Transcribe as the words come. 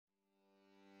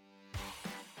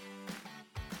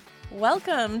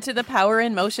Welcome to the Power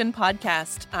in Motion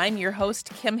podcast. I'm your host,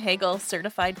 Kim Hagel,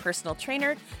 certified personal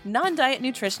trainer, non-diet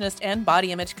nutritionist, and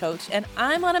body image coach, and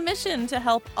I'm on a mission to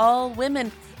help all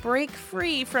women break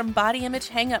free from body image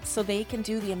hangups so they can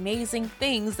do the amazing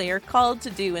things they are called to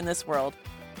do in this world.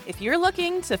 If you're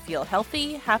looking to feel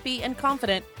healthy, happy, and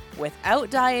confident without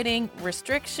dieting,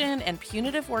 restriction, and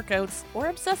punitive workouts, or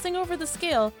obsessing over the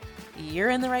scale,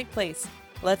 you're in the right place.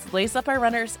 Let's lace up our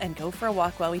runners and go for a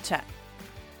walk while we chat.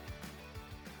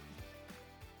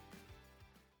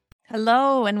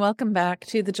 Hello, and welcome back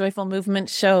to the Joyful Movement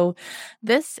Show.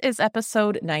 This is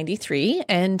episode 93,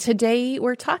 and today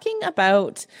we're talking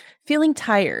about feeling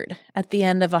tired at the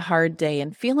end of a hard day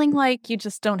and feeling like you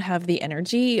just don't have the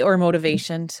energy or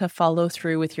motivation to follow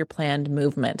through with your planned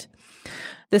movement.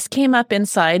 This came up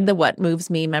inside the What Moves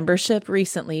Me membership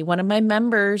recently. One of my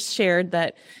members shared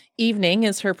that evening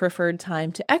is her preferred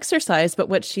time to exercise, but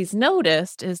what she's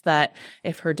noticed is that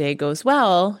if her day goes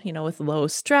well, with low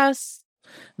stress,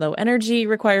 low energy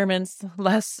requirements,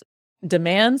 less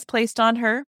demands placed on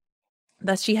her,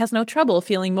 that she has no trouble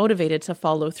feeling motivated to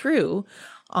follow through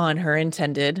on her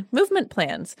intended movement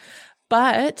plans.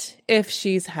 But if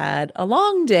she's had a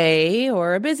long day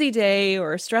or a busy day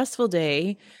or a stressful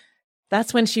day,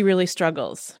 that's when she really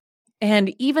struggles.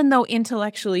 And even though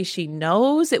intellectually she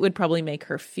knows it would probably make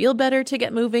her feel better to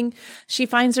get moving, she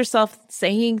finds herself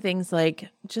saying things like,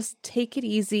 just take it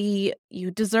easy. You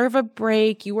deserve a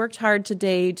break. You worked hard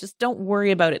today. Just don't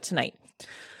worry about it tonight.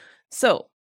 So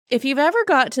if you've ever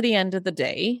got to the end of the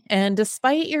day and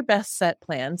despite your best set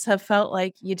plans have felt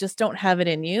like you just don't have it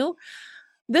in you,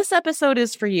 this episode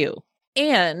is for you.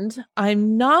 And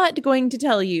I'm not going to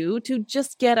tell you to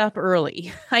just get up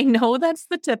early. I know that's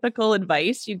the typical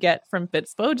advice you get from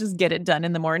Fitspo, just get it done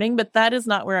in the morning, but that is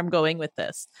not where I'm going with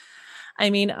this. I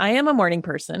mean, I am a morning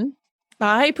person.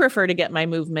 I prefer to get my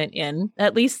movement in,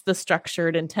 at least the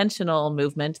structured, intentional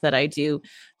movement that I do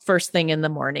first thing in the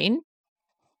morning.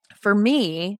 For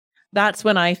me, that's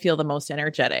when I feel the most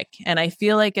energetic. And I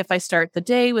feel like if I start the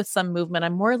day with some movement,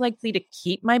 I'm more likely to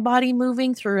keep my body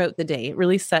moving throughout the day. It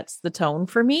really sets the tone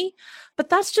for me. But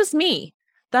that's just me.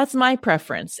 That's my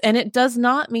preference. And it does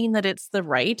not mean that it's the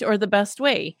right or the best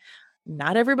way.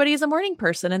 Not everybody is a morning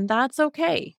person, and that's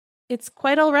okay. It's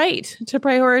quite all right to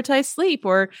prioritize sleep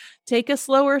or take a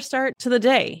slower start to the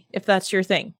day if that's your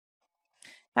thing.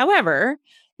 However,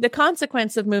 the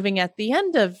consequence of moving at the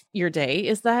end of your day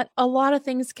is that a lot of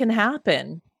things can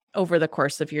happen over the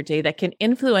course of your day that can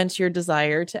influence your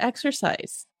desire to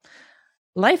exercise.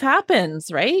 Life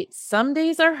happens, right? Some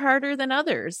days are harder than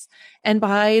others. And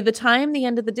by the time the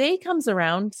end of the day comes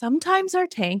around, sometimes our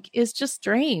tank is just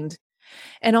drained.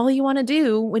 And all you want to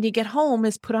do when you get home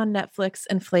is put on Netflix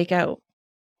and flake out.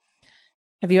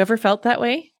 Have you ever felt that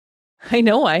way? I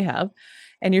know I have.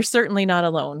 And you're certainly not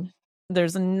alone.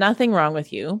 There's nothing wrong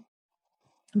with you,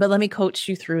 but let me coach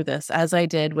you through this as I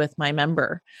did with my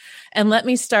member. And let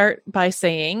me start by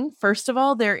saying, first of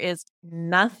all, there is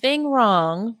nothing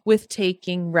wrong with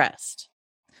taking rest.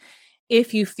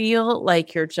 If you feel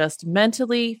like you're just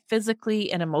mentally, physically,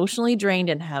 and emotionally drained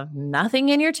and have nothing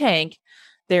in your tank,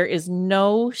 there is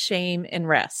no shame in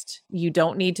rest. You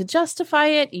don't need to justify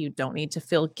it. You don't need to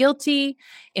feel guilty.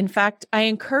 In fact, I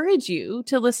encourage you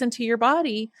to listen to your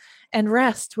body and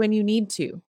rest when you need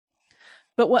to.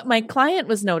 But what my client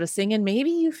was noticing, and maybe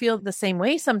you feel the same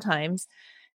way sometimes,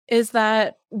 is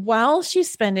that while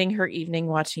she's spending her evening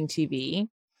watching TV,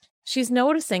 she's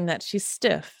noticing that she's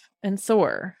stiff and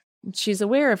sore. She's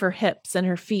aware of her hips and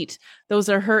her feet. Those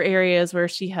are her areas where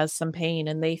she has some pain,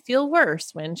 and they feel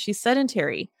worse when she's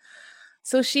sedentary.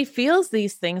 So she feels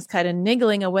these things kind of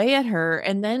niggling away at her,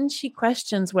 and then she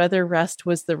questions whether rest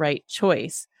was the right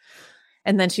choice.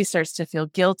 And then she starts to feel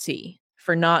guilty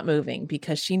for not moving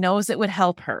because she knows it would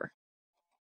help her.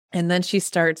 And then she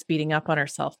starts beating up on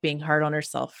herself, being hard on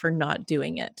herself for not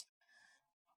doing it.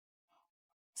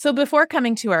 So before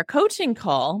coming to our coaching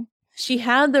call, she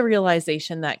had the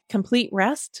realization that complete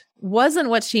rest wasn't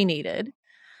what she needed.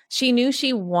 She knew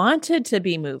she wanted to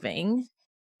be moving,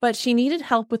 but she needed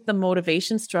help with the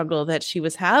motivation struggle that she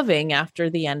was having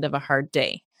after the end of a hard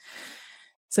day.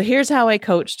 So here's how I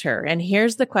coached her. And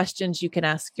here's the questions you can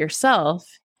ask yourself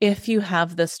if you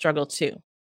have this struggle too.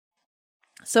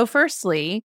 So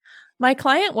firstly, my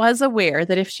client was aware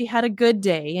that if she had a good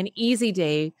day, an easy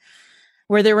day,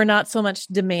 where there were not so much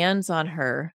demands on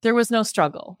her, there was no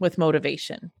struggle with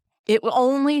motivation. It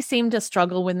only seemed to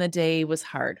struggle when the day was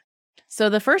hard. So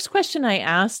the first question I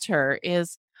asked her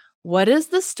is, what is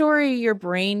the story your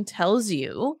brain tells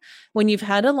you when you've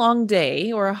had a long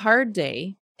day or a hard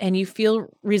day and you feel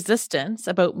resistance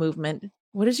about movement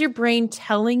What is your brain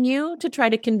telling you to try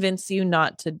to convince you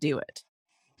not to do it?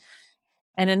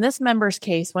 And in this member's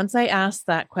case, once I asked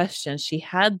that question, she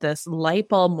had this light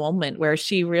bulb moment where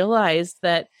she realized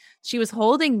that she was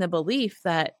holding the belief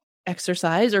that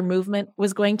exercise or movement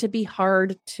was going to be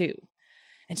hard too.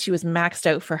 And she was maxed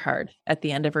out for hard at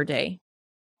the end of her day.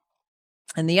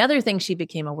 And the other thing she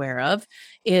became aware of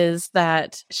is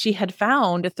that she had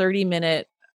found a 30-minute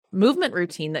movement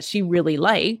routine that she really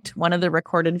liked, one of the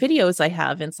recorded videos I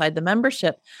have inside the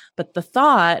membership. But the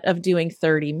thought of doing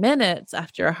 30 minutes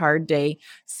after a hard day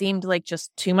seemed like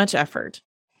just too much effort,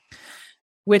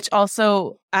 which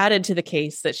also added to the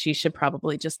case that she should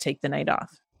probably just take the night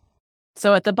off.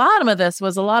 So at the bottom of this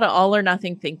was a lot of all or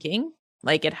nothing thinking,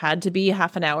 like it had to be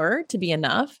half an hour to be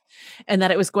enough, and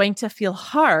that it was going to feel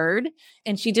hard,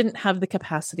 and she didn't have the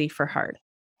capacity for hard.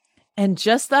 And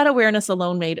just that awareness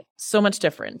alone made so much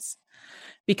difference.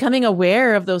 Becoming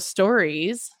aware of those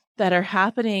stories that are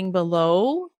happening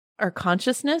below our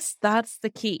consciousness, that's the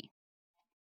key.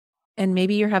 And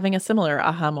maybe you're having a similar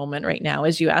aha moment right now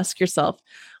as you ask yourself,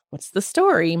 what's the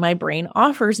story my brain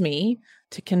offers me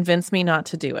to convince me not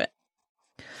to do it?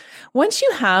 Once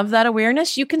you have that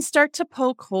awareness, you can start to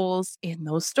poke holes in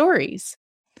those stories.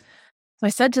 So I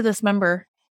said to this member,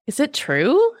 is it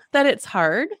true that it's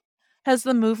hard? Has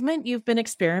the movement you've been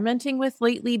experimenting with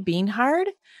lately been hard?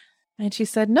 And she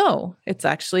said, no, it's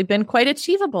actually been quite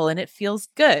achievable and it feels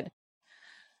good.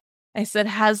 I said,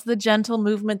 has the gentle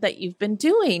movement that you've been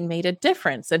doing made a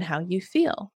difference in how you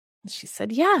feel? And she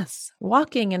said, yes,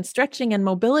 walking and stretching and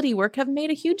mobility work have made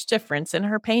a huge difference in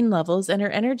her pain levels and her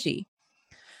energy.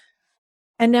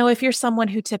 And now, if you're someone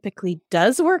who typically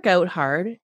does work out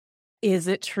hard, is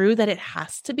it true that it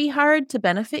has to be hard to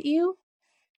benefit you?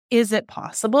 Is it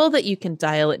possible that you can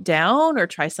dial it down or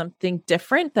try something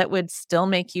different that would still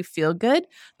make you feel good,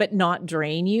 but not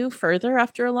drain you further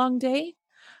after a long day?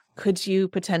 Could you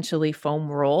potentially foam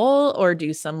roll or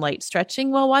do some light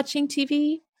stretching while watching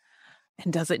TV?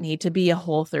 And does it need to be a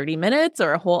whole 30 minutes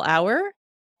or a whole hour?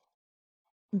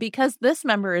 Because this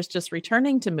member is just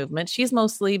returning to movement, she's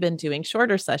mostly been doing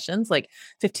shorter sessions, like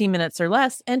 15 minutes or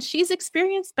less, and she's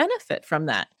experienced benefit from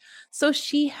that. So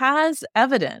she has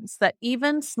evidence that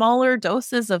even smaller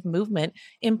doses of movement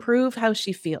improve how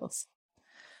she feels.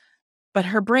 But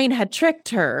her brain had tricked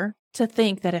her to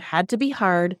think that it had to be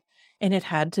hard and it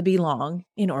had to be long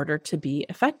in order to be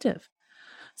effective.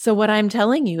 So what I'm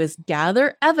telling you is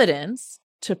gather evidence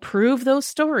to prove those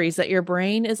stories that your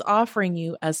brain is offering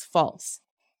you as false.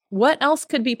 What else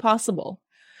could be possible?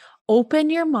 Open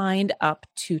your mind up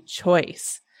to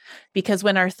choice. Because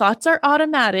when our thoughts are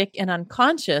automatic and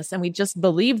unconscious and we just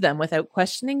believe them without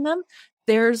questioning them,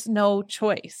 there's no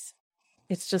choice.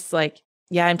 It's just like,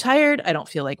 yeah, I'm tired. I don't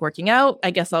feel like working out.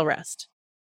 I guess I'll rest.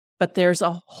 But there's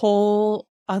a whole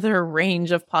other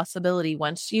range of possibility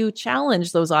once you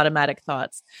challenge those automatic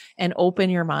thoughts and open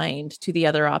your mind to the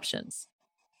other options.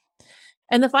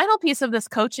 And the final piece of this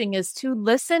coaching is to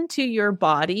listen to your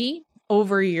body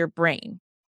over your brain.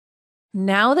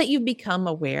 Now that you've become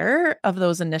aware of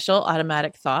those initial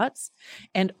automatic thoughts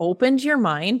and opened your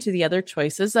mind to the other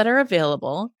choices that are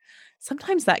available,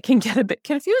 sometimes that can get a bit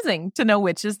confusing to know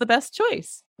which is the best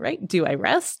choice, right? Do I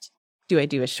rest? Do I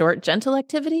do a short, gentle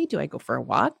activity? Do I go for a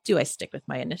walk? Do I stick with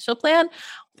my initial plan?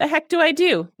 What the heck do I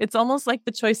do? It's almost like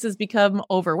the choices become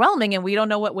overwhelming and we don't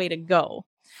know what way to go.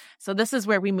 So this is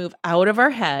where we move out of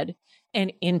our head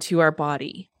and into our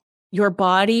body. Your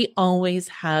body always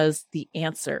has the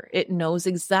answer. It knows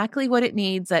exactly what it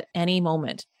needs at any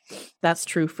moment. That's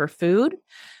true for food.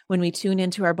 When we tune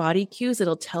into our body cues,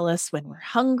 it'll tell us when we're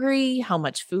hungry, how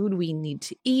much food we need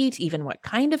to eat, even what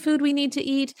kind of food we need to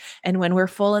eat, and when we're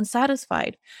full and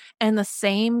satisfied. And the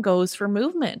same goes for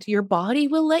movement. Your body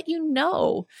will let you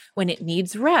know when it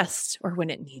needs rest, or when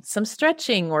it needs some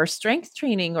stretching or strength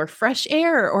training or fresh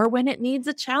air, or when it needs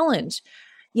a challenge.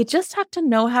 You just have to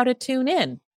know how to tune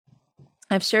in.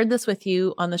 I've shared this with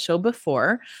you on the show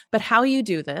before, but how you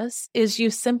do this is you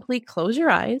simply close your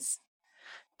eyes,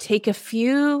 take a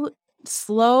few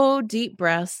slow, deep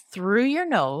breaths through your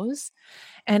nose.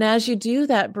 And as you do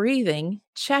that breathing,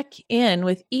 check in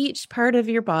with each part of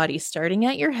your body, starting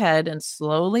at your head and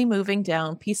slowly moving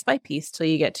down piece by piece till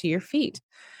you get to your feet.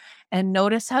 And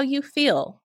notice how you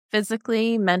feel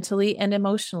physically, mentally, and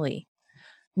emotionally.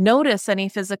 Notice any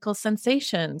physical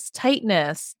sensations,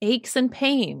 tightness, aches, and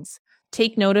pains.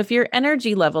 Take note of your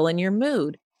energy level and your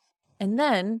mood. And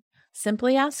then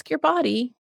simply ask your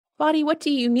body, what do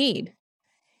you need?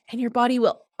 And your body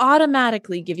will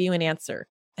automatically give you an answer.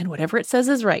 And whatever it says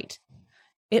is right.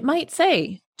 It might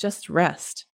say, just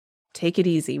rest. Take it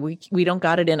easy. We don't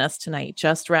got it in us tonight.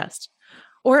 Just rest.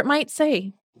 Or it might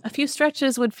say, A few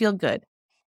stretches would feel good.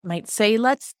 It might say,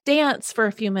 let's dance for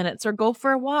a few minutes or go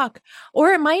for a walk.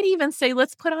 Or it might even say,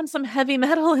 let's put on some heavy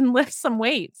metal and lift some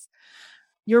weights.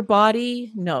 Your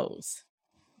body knows.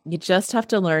 You just have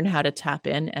to learn how to tap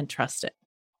in and trust it.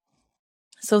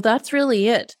 So that's really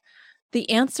it. The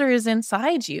answer is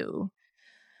inside you.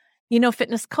 You know,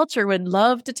 fitness culture would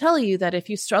love to tell you that if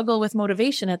you struggle with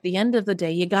motivation at the end of the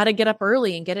day, you got to get up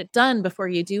early and get it done before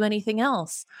you do anything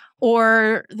else.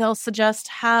 Or they'll suggest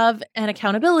have an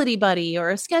accountability buddy or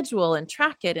a schedule and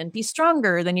track it and be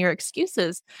stronger than your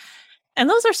excuses. And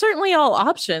those are certainly all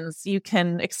options you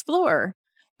can explore.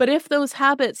 But if those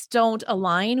habits don't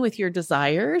align with your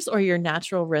desires or your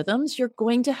natural rhythms, you're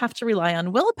going to have to rely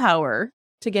on willpower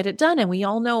to get it done. And we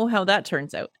all know how that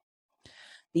turns out.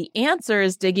 The answer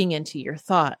is digging into your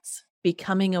thoughts,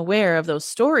 becoming aware of those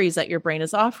stories that your brain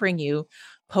is offering you,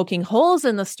 poking holes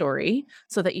in the story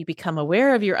so that you become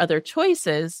aware of your other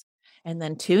choices, and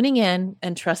then tuning in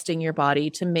and trusting your body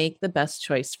to make the best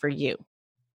choice for you.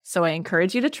 So I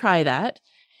encourage you to try that.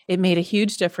 It made a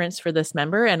huge difference for this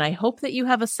member, and I hope that you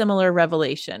have a similar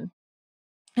revelation.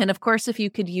 And of course, if you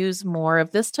could use more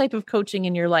of this type of coaching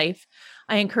in your life,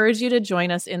 I encourage you to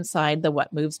join us inside the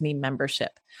What Moves Me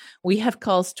membership. We have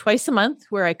calls twice a month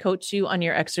where I coach you on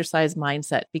your exercise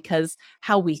mindset, because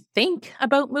how we think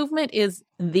about movement is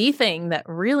the thing that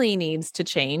really needs to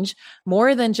change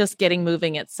more than just getting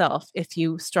moving itself if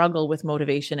you struggle with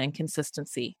motivation and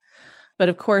consistency. But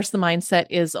of course, the mindset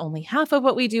is only half of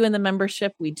what we do in the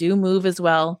membership. We do move as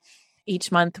well.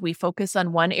 Each month, we focus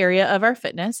on one area of our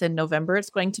fitness. In November, it's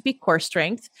going to be core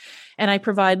strength. And I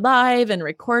provide live and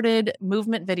recorded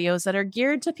movement videos that are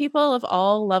geared to people of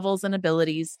all levels and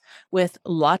abilities, with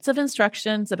lots of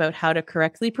instructions about how to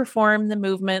correctly perform the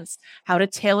movements, how to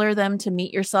tailor them to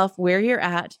meet yourself where you're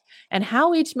at, and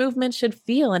how each movement should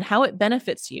feel and how it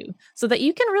benefits you, so that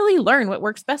you can really learn what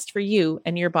works best for you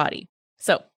and your body.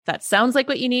 So that sounds like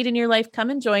what you need in your life.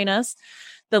 Come and join us.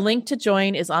 The link to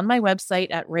join is on my website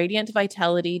at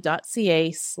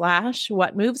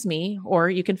radiantvitality.ca/whatmovesme, or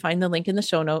you can find the link in the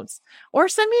show notes, or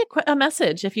send me a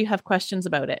message if you have questions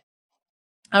about it.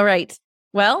 All right.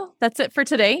 Well, that's it for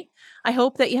today. I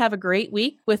hope that you have a great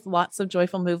week with lots of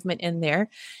joyful movement in there.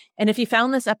 And if you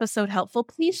found this episode helpful,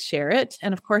 please share it.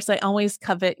 And of course, I always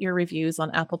covet your reviews on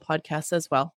Apple Podcasts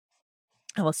as well.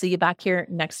 I will see you back here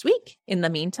next week. In the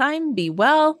meantime, be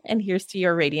well, and here's to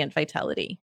your radiant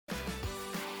vitality.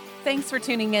 Thanks for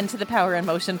tuning in to the Power in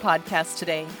Motion podcast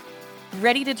today.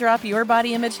 Ready to drop your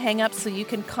body image hangups so you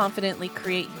can confidently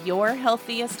create your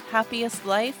healthiest, happiest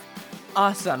life?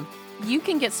 Awesome. You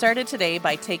can get started today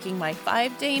by taking my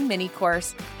 5-day mini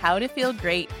course, How to Feel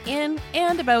Great in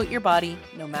and About Your Body,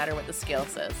 no matter what the scale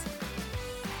says.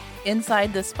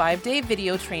 Inside this 5-day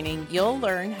video training, you'll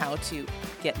learn how to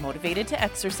get motivated to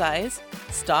exercise,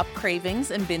 stop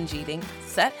cravings and binge eating,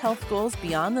 set health goals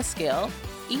beyond the scale,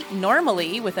 eat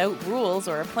normally without rules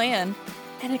or a plan,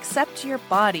 and accept your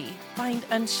body. Find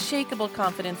unshakable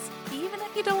confidence even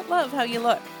if you don't love how you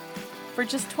look. For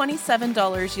just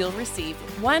 $27, you'll receive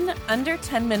one under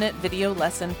 10-minute video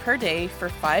lesson per day for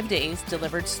 5 days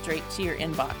delivered straight to your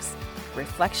inbox,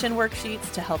 reflection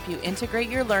worksheets to help you integrate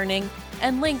your learning,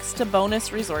 and links to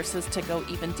bonus resources to go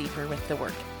even deeper with the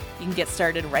work. You can get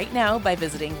started right now by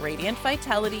visiting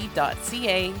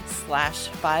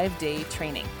radiantvitality.ca/5-day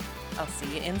training. I'll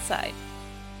see you inside.